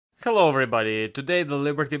Hello everybody, today the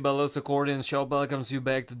Liberty Bellows Accordion Show welcomes you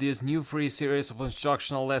back to this new free series of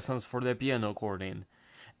instructional lessons for the piano accordion.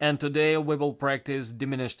 And today we will practice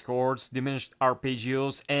diminished chords, diminished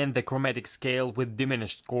arpeggios, and the chromatic scale with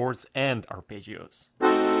diminished chords and arpeggios.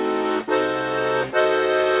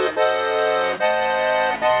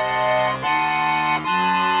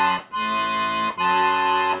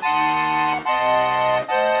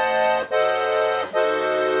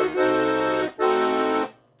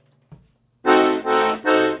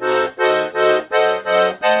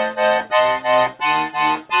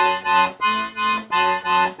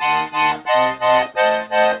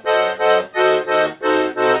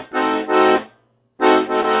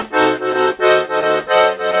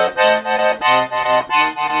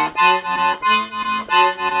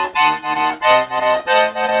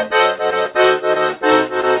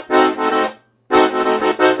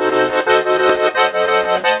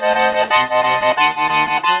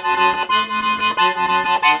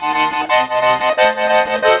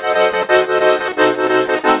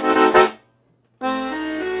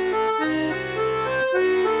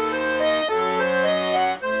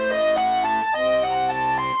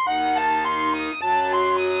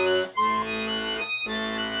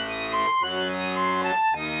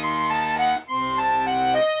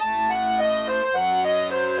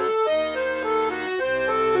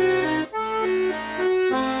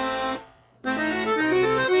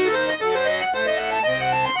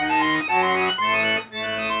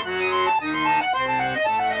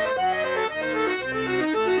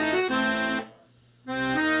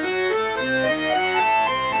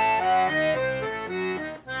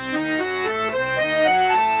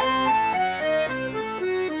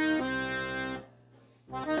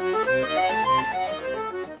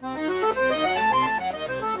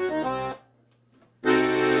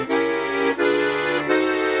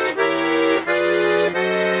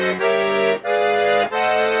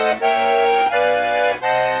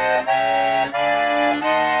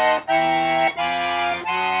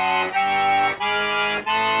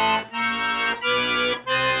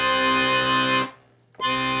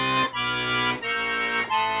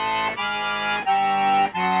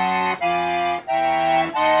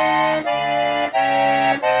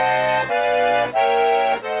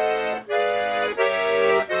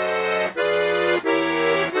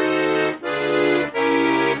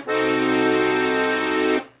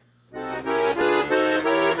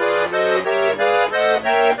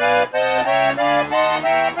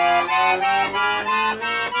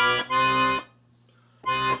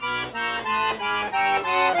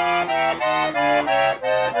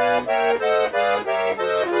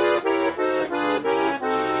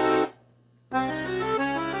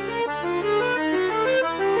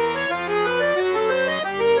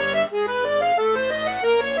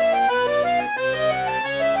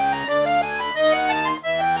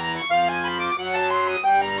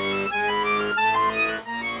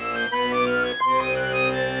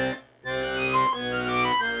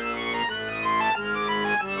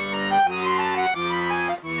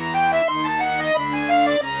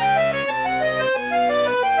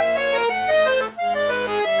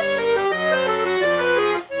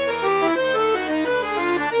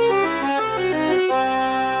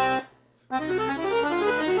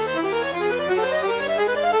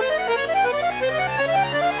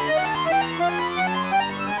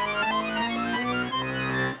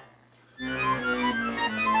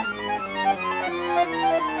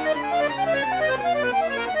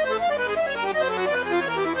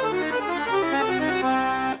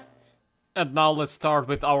 And now let's start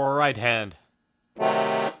with our right hand.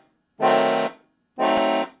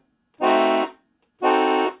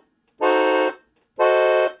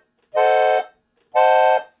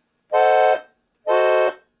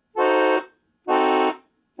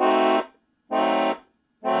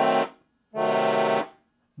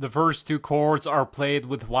 The first two chords are played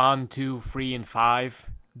with 1, 2, 3, and 5.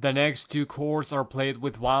 The next two chords are played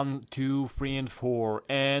with 1, 2, 3, and 4,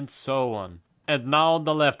 and so on. And now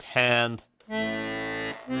the left hand.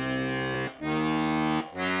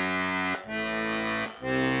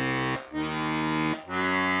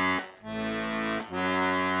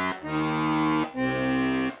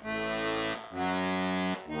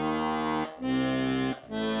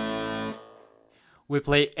 We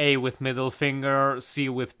play A with middle finger, C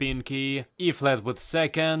with pinky, E flat with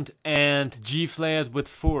second, and G flat with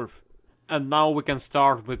fourth. And now we can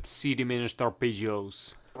start with C diminished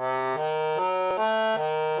arpeggios.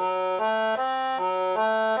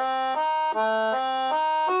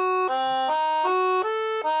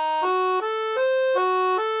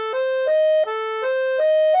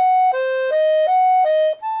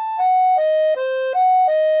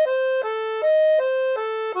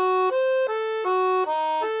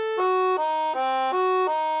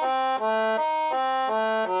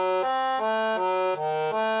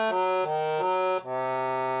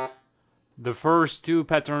 The first two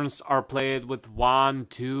patterns are played with 1,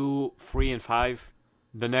 2, 3 and 5.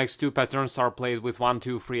 The next two patterns are played with 1,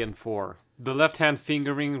 2, 3 and 4. The left hand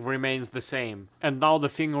fingering remains the same. And now the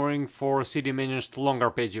fingering for C diminished long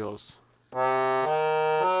arpeggios.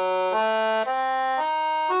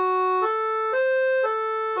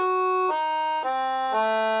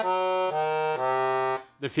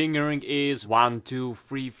 The fingering is 1, 2,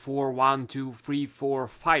 3, 4, 1, 2, 3, 4,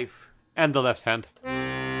 5. And the left hand.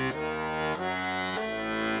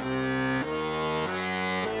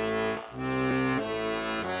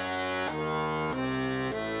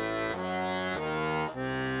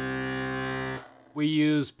 We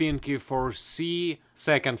use pinky for C,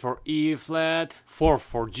 second for E flat, fourth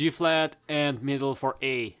for G flat, and middle for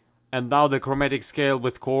A. And now the chromatic scale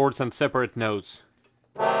with chords and separate notes.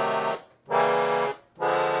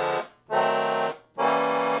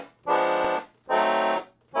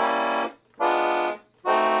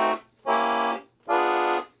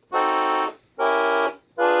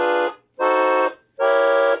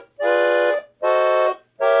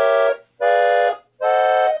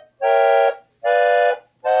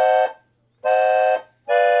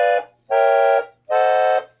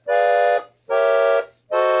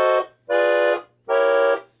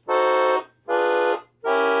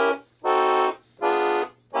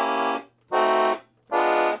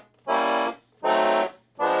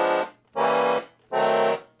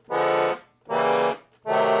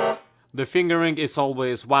 The fingering is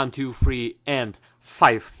always 1, 2, 3 and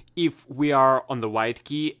 5 if we are on the white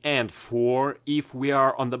key and 4 if we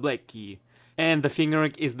are on the black key. And the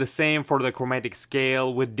fingering is the same for the chromatic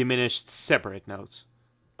scale with diminished separate notes.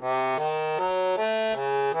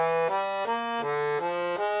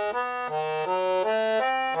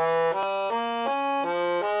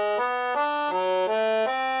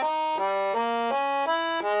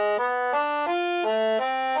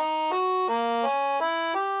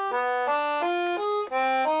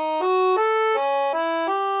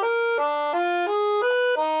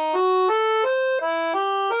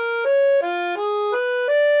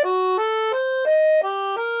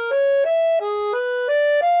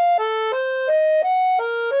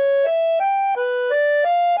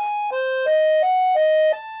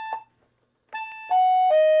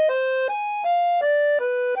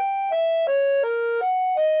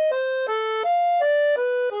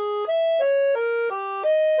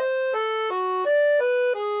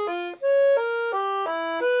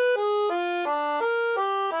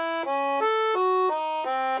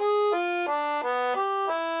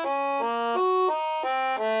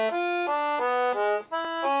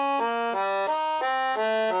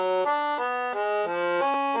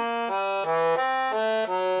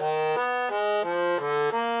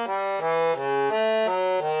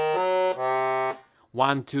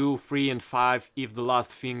 1, 2, 3 and 5 if the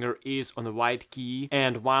last finger is on the white key,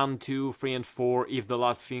 and 1, 2, 3 and 4 if the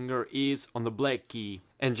last finger is on the black key.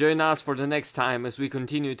 And join us for the next time as we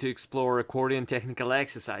continue to explore accordion technical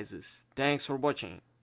exercises. Thanks for watching.